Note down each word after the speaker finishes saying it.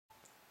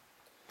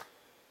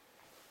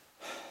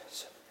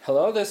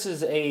Hello, this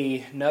is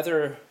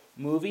another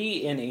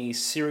movie in a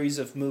series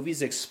of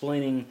movies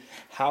explaining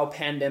how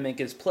Pandemic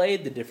is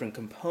played, the different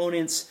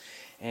components,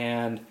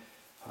 and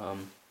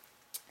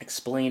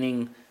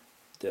explaining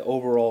the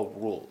overall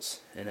rules.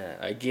 And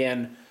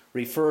again,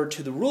 refer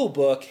to the rule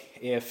book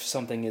if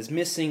something is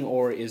missing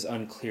or is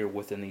unclear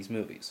within these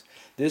movies.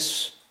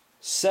 This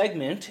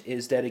segment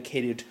is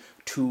dedicated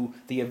to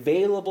the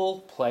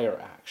available player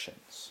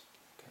actions.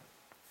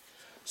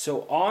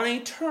 So on a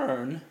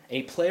turn,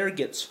 a player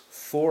gets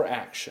 4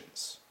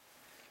 actions.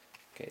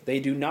 Okay, they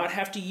do not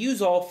have to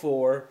use all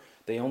 4.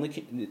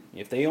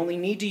 If they only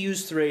need to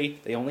use 3,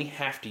 they only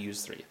have to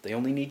use 3. If they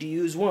only need to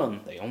use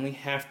 1, they only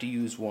have to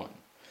use 1.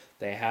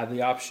 They have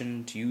the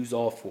option to use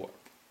all 4.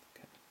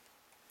 Okay.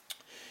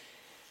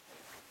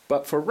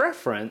 But for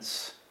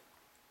reference,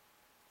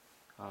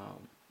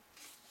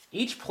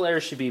 each player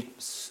should be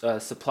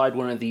supplied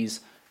one of these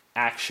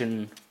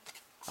action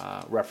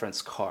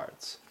reference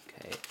cards.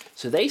 Okay.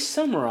 So they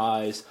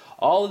summarize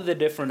all of the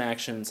different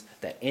actions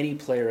that any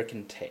player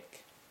can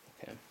take.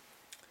 Okay.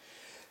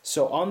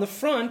 So on the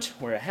front,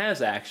 where it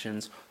has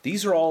actions,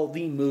 these are all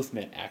the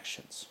movement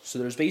actions. So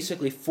there's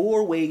basically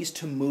 4 ways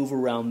to move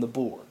around the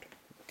board.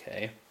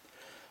 Okay.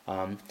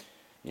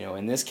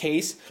 In this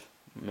case,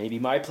 maybe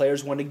my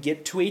players want to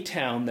get to a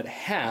town that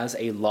has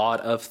a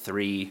lot of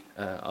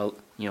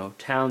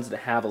towns that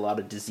have a lot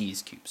of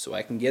disease cubes, so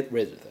I can get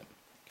rid of them.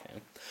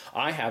 Okay.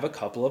 I have a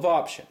couple of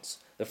options.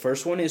 The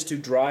first one is to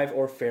drive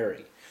or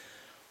ferry.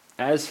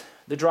 As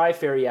the drive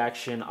ferry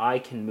action, I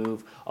can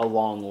move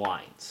along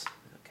lines.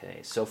 Okay,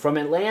 so from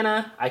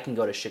Atlanta, I can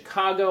go to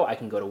Chicago, I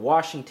can go to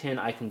Washington,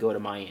 I can go to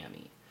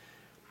Miami.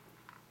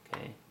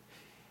 Okay,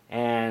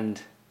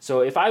 and so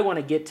if I want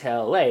to get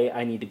to LA,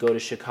 I need to go to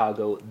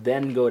Chicago,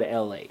 then go to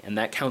LA, and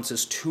that counts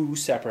as 2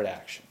 separate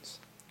actions.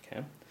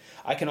 Okay,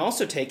 I can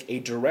also take a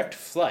direct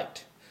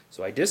flight.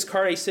 So I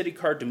discard a city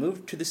card to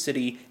move to the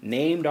city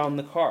named on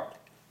the card.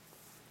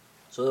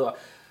 So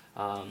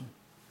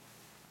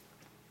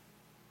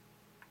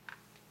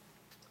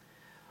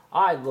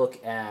I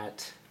look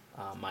at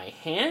my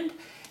hand,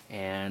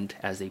 and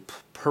as a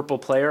purple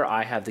player,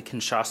 I have the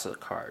Kinshasa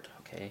card.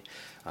 Okay,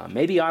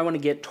 maybe I want to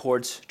get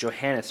towards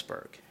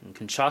Johannesburg, and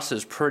Kinshasa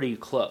is pretty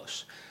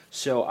close.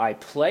 So I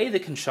play the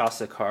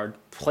Kinshasa card,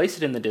 place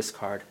it in the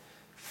discard,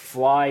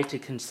 fly to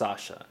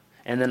Kinshasa,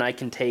 and then I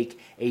can take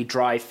a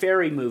dry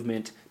ferry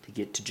movement to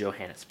get to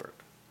Johannesburg.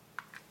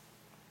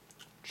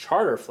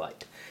 Charter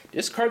flight.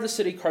 Discard the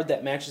city card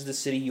that matches the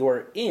city you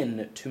are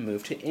in to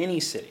move to any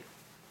city.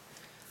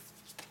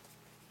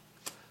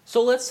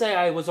 So let's say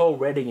I was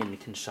already in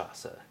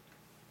Kinshasa,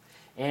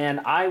 and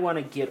I want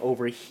to get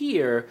over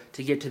here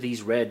to get to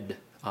these red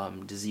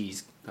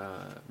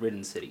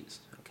disease-ridden cities.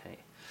 Okay,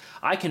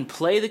 I can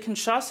play the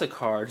Kinshasa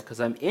card because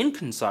I'm in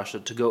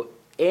Kinshasa to go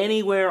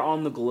anywhere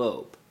on the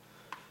globe.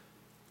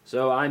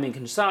 So I'm in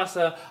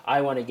Kinshasa,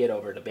 I want to get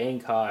over to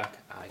Bangkok,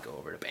 I go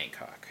over to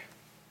Bangkok.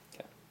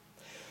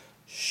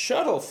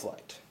 Shuttle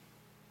flight.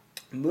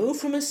 Move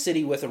from a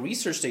city with a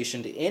research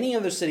station to any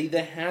other city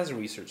that has a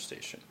research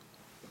station.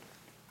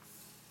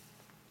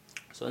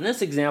 So in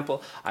this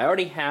example, I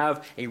already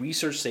have a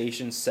research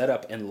station set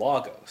up in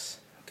Lagos.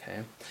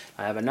 Okay,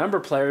 I have a number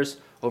of players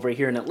over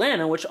here in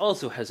Atlanta, which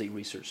also has a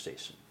research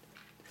station.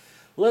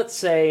 Let's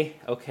say,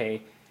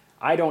 okay,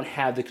 I don't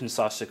have the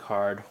Kinshasa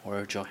card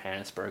or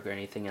Johannesburg or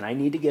anything, and I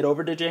need to get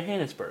over to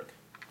Johannesburg.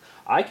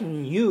 I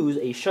can use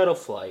a shuttle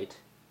flight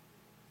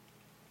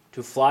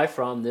to fly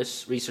from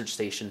this research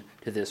station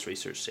to this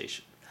research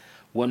station.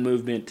 1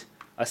 movement,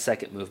 a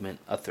second movement,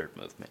 a third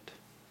movement.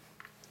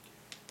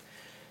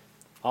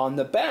 On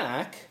the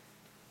back,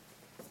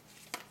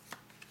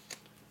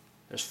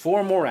 there's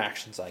 4 more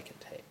actions I can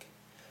take.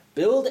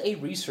 Build a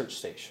research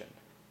station.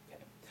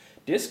 Okay.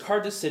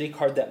 Discard the city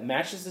card that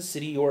matches the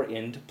city you're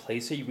in to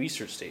place a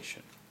research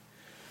station.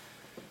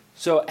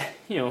 So,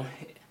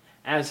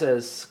 as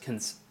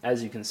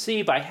you can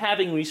see, by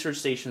having research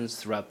stations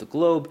throughout the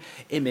globe,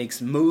 it makes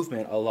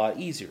movement a lot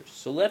easier.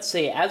 So let's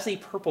say, as a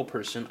purple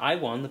person, I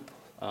wanted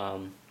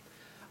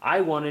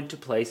to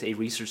place a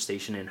research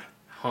station in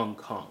Hong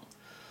Kong.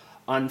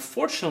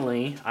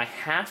 Unfortunately, I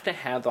have to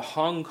have the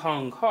Hong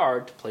Kong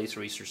card to place a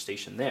research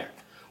station there.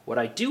 What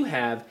I do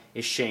have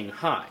is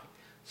Shanghai.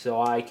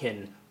 So I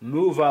can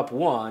move up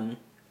 1,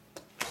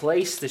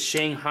 place the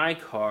Shanghai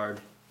card,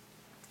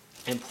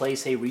 and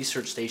place a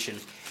research station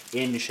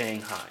in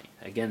Shanghai.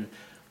 Again,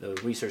 the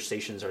research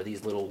stations are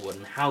these little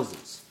wooden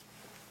houses.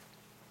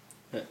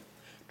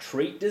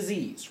 Treat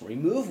disease.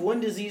 Remove 1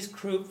 disease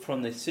cube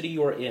from the city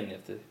you're in.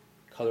 If the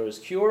color is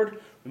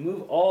cured,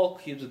 remove all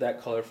cubes of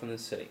that color from the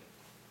city.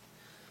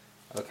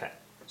 Okay,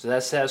 so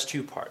that has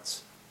 2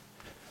 parts.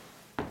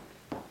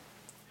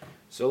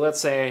 So let's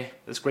say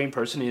this green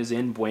person is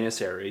in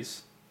Buenos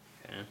Aires.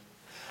 Okay.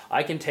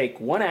 I can take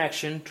 1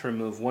 action to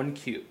remove 1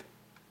 cube.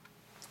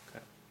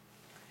 Okay.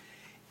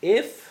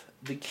 If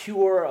the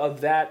cure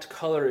of that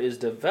color is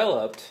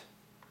developed,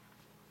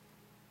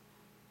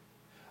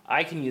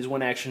 I can use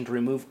 1 action to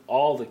remove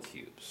all the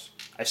cubes.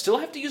 I still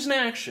have to use an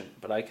action,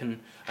 but I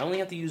only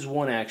have to use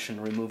one action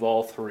to remove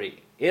all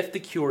three, if the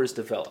cure is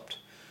developed.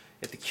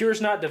 If the cure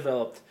is not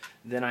developed,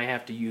 then I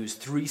have to use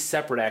 3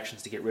 separate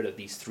actions to get rid of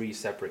these 3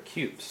 separate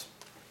cubes.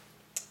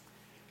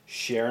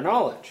 Share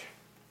knowledge.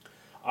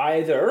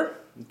 Either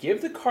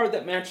give the card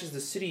that matches the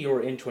city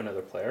you're in to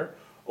another player,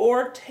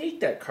 or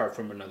take that card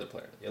from another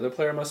player. The other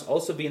player must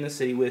also be in the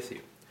city with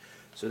you.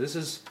 So this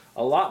is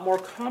a lot more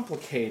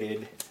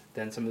complicated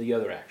than some of the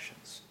other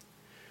actions.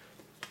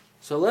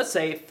 So let's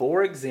say,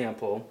 for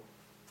example,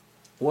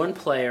 one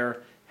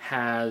player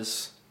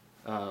has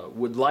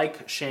would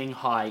like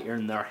Shanghai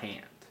in their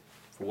hand,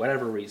 for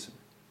whatever reason.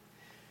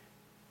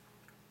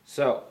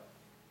 So,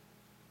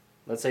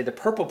 let's say the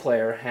purple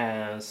player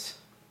has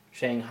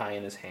Shanghai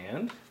in his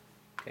hand.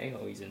 Okay,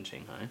 oh, he's in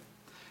Shanghai.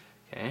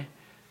 Okay,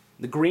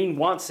 the green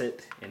wants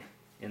it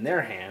in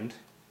their hand.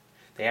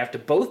 They have to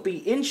both be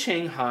in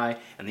Shanghai,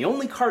 and the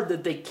only card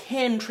that they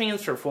can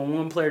transfer from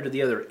one player to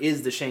the other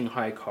is the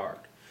Shanghai card.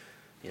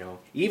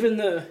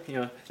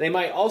 They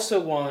might also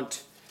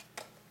want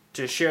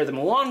to share the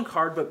Milan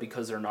card, but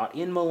because they're not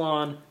in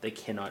Milan, they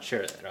cannot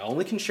share that. They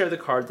only can share the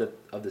card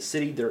of the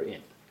city they're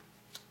in.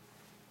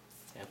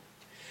 Yeah.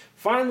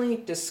 Finally,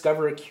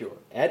 discover a cure.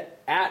 At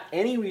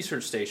any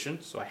research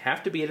station, so I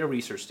have to be at a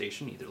research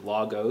station, either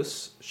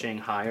Lagos,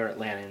 Shanghai, or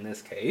Atlanta in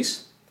this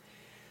case.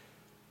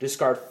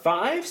 Discard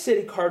 5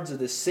 city cards of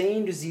the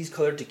same disease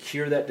color to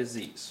cure that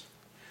disease.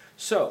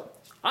 So,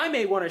 I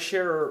may want to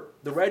share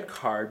the red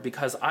card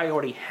because I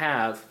already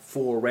have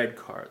 4 red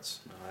cards.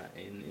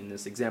 In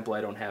this example,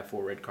 I don't have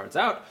 4 red cards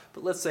out,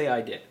 but let's say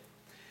I did.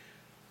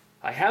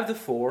 I have the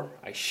 4,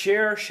 I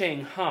share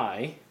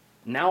Shanghai,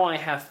 now I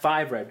have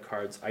 5 red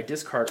cards. I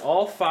discard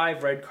all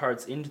 5 red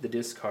cards into the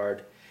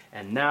discard,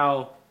 and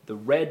now the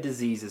red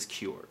disease is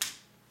cured.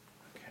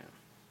 Okay.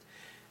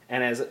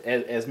 And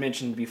as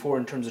mentioned before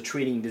in terms of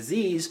treating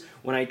disease,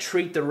 when I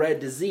treat the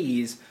red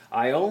disease,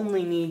 I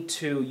only need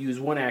to use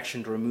one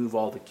action to remove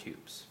all the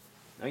cubes.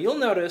 Now you'll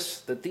notice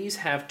that these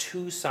have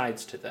 2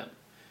 sides to them.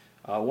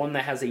 One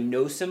that has a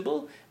no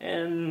symbol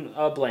and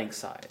a blank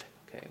side.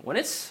 Okay. When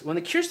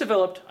the cure's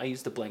developed, I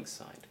use the blank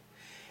side.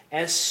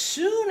 As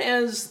soon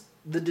as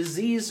the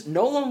disease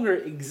no longer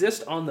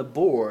exists on the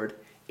board,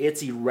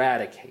 it's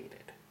eradicated.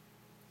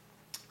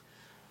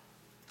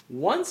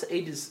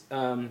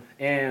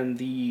 And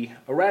the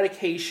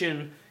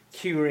eradication,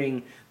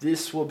 curing,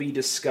 this will be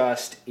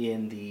discussed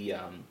in the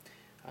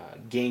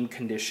game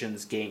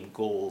conditions, game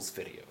goals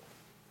video,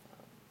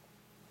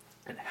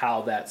 and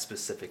how that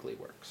specifically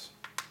works.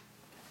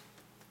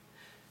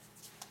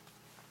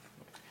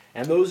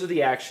 And those are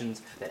the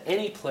actions that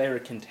any player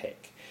can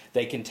take.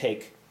 They can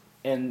take,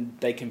 and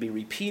they can be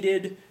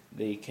repeated,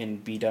 they can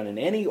be done in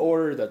any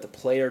order that the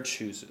player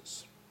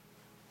chooses.